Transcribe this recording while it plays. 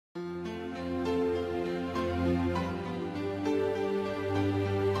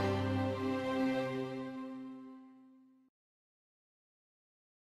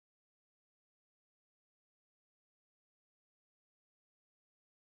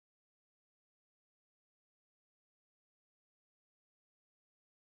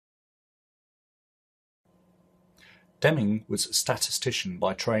Deming was a statistician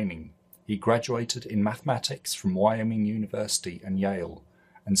by training. He graduated in mathematics from Wyoming University and Yale,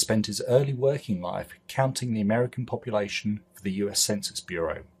 and spent his early working life counting the American population for the US Census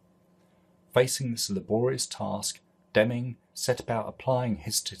Bureau. Facing this laborious task, Deming set about applying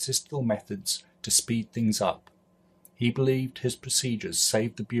his statistical methods to speed things up. He believed his procedures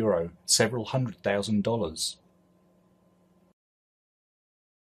saved the Bureau several $100,000.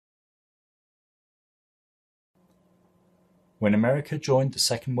 When America joined the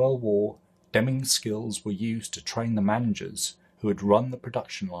Second World War, Deming's skills were used to train the managers who had run the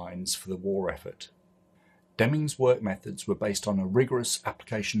production lines for the war effort. Deming's work methods were based on a rigorous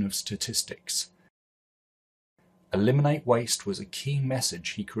application of statistics. Eliminate waste was a key message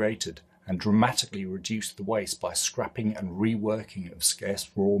he created, and dramatically reduced the waste by scrapping and reworking of scarce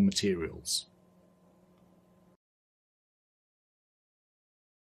raw materials.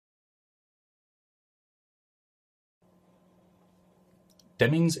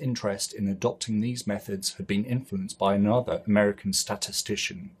 Deming's interest in adopting these methods had been influenced by another American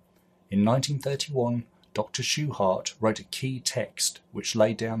statistician. In 1931, Dr. Schuhart wrote a key text which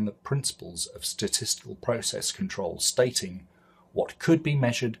laid down the principles of statistical process control, stating, "What could be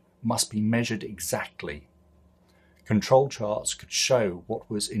measured must be measured exactly." Control charts could show what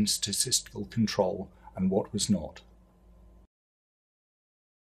was in statistical control and what was not.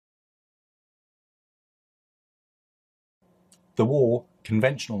 The war,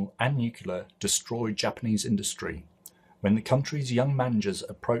 conventional and nuclear, destroyed Japanese industry. When the country's young managers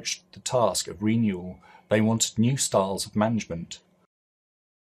approached the task of renewal, they wanted new styles of management.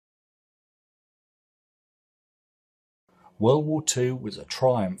 World War II was a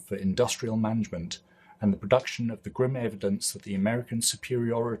triumph for industrial management and the production of the grim evidence that the American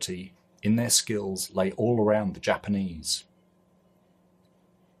superiority in their skills lay all around the Japanese.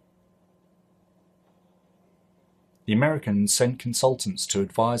 The Americans sent consultants to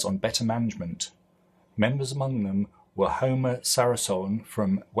advise on better management. Members among them were Homer Sarasone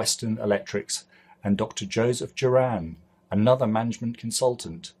from Western Electrics and Dr. Joseph Juran, another management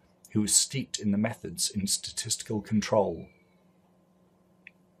consultant who was steeped in the methods in statistical control.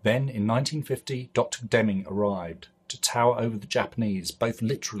 Then, in 1950, Dr. Deming arrived to tower over the Japanese, both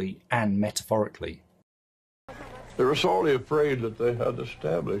literally and metaphorically. They were sorely afraid that they had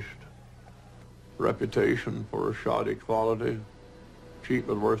established reputation for shoddy quality, cheap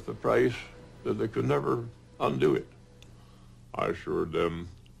and worth the price, that they could never undo it. I assured them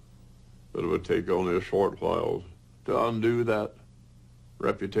that it would take only a short while to undo that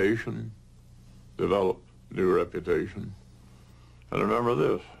reputation, develop new reputation. And remember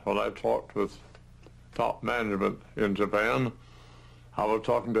this, when I talked with top management in Japan, I was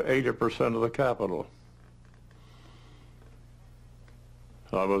talking to 80% of the capital.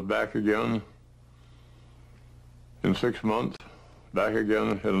 I was back again in 6 months, back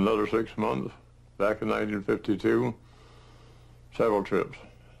again in another 6 months, back in 1952, several trips,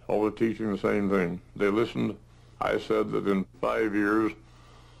 always teaching the same thing. They listened. I said that in 5 years,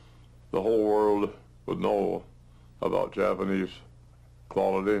 the whole world would know about Japanese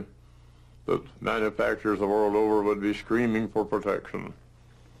quality, that manufacturers the world over would be screaming for protection.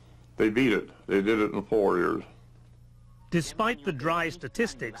 They beat it. They did it in 4 years. Despite the dry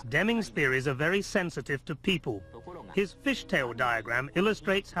statistics, Deming's theories are very sensitive to people. His fishtail diagram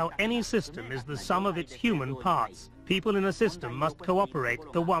illustrates how any system is the sum of its human parts. People in a system must cooperate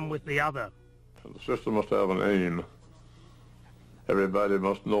the one with the other. The system must have an aim. Everybody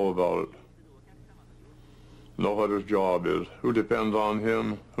must know about it. Know what his job is, who depends on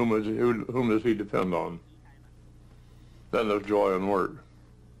him, whom does he depend on. Then there's joy in work.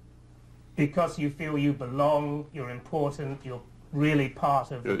 Because you feel you belong, you're important, you're really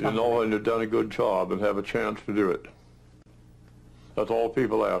part of the company. You know when you've done a good job and have a chance to do it. That's all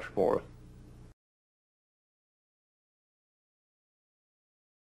people ask for.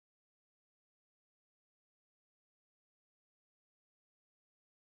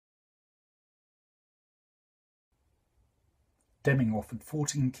 Deming offered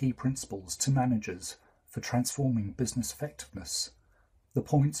 14 key principles to managers for transforming business effectiveness. The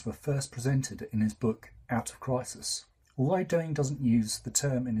points were first presented in his book, Out of Crisis. Although Deming doesn't use the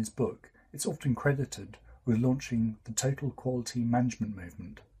term in his book, it's often credited with launching the total quality management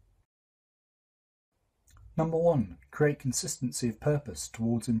movement. Number 1. Create consistency of purpose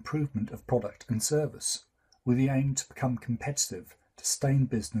towards improvement of product and service, with the aim to become competitive, to stay in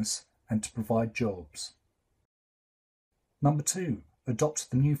business and to provide jobs. Number 2.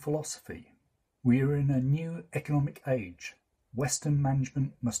 Adopt the new philosophy. We are in a new economic age. Western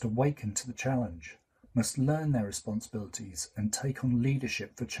management must awaken to the challenge, must learn their responsibilities and take on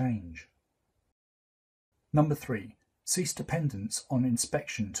leadership for change. Number 3. Cease dependence on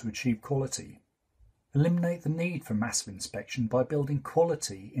inspection to achieve quality. Eliminate the need for massive inspection by building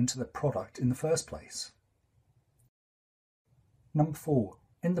quality into the product in the first place. Number 4.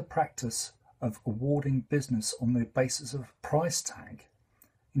 In the practice of awarding business on the basis of a price tag,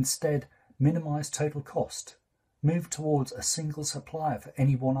 instead minimise total cost. Move towards a single supplier for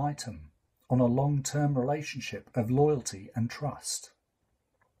any one item, on a long-term relationship of loyalty and trust.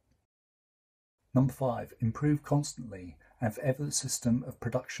 Number 5. Improve constantly and forever the system of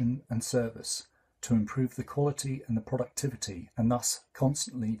production and service to improve the quality and the productivity and thus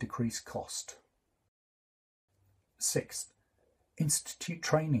constantly decrease cost. 6. Institute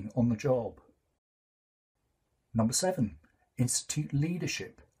training on the job. Number 7. Institute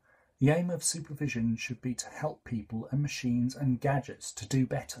leadership. The aim of supervision should be to help people and machines and gadgets to do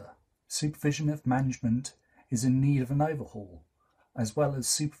better. Supervision of management is in need of an overhaul, as well as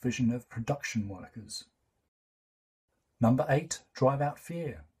supervision of production workers. Number 8. Drive out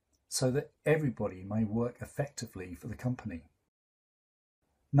fear, so that everybody may work effectively for the company.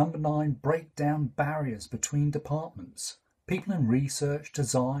 Number 9. Break down barriers between departments. People in research,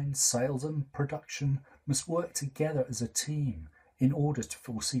 design, sales and production must work together as a team in order to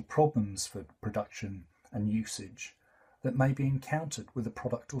foresee problems for production and usage that may be encountered with a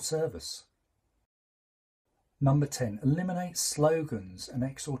product or service. Number 10. Eliminate slogans and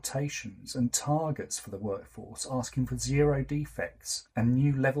exhortations and targets for the workforce asking for 0 defects and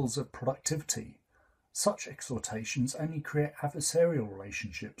new levels of productivity. Such exhortations only create adversarial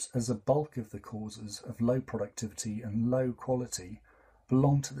relationships, as the bulk of the causes of low productivity and low quality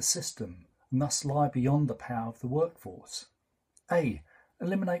belong to the system and thus lie beyond the power of the workforce. A.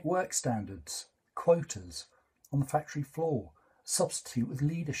 Eliminate work standards, quotas on the factory floor, substitute with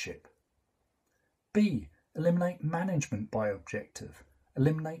leadership. B. Eliminate management by objective,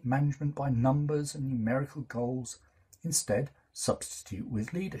 eliminate management by numbers and numerical goals, instead substitute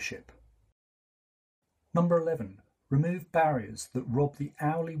with leadership. Number 11. Remove barriers that rob the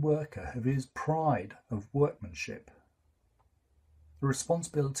hourly worker of his pride of workmanship. The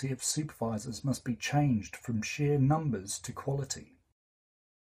responsibility of supervisors must be changed from sheer numbers to quality.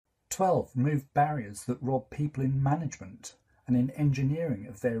 12. Remove barriers that rob people in management and in engineering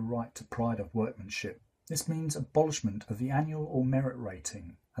of their right to pride of workmanship. This means abolishment of the annual or merit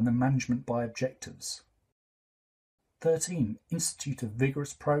rating and the management by objectives. 13. Institute a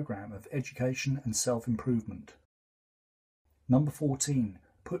vigorous programme of education and self-improvement. Number 14.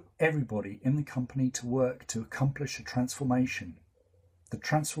 Put everybody in the company to work to accomplish a transformation. The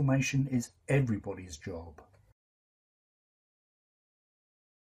transformation is everybody's job.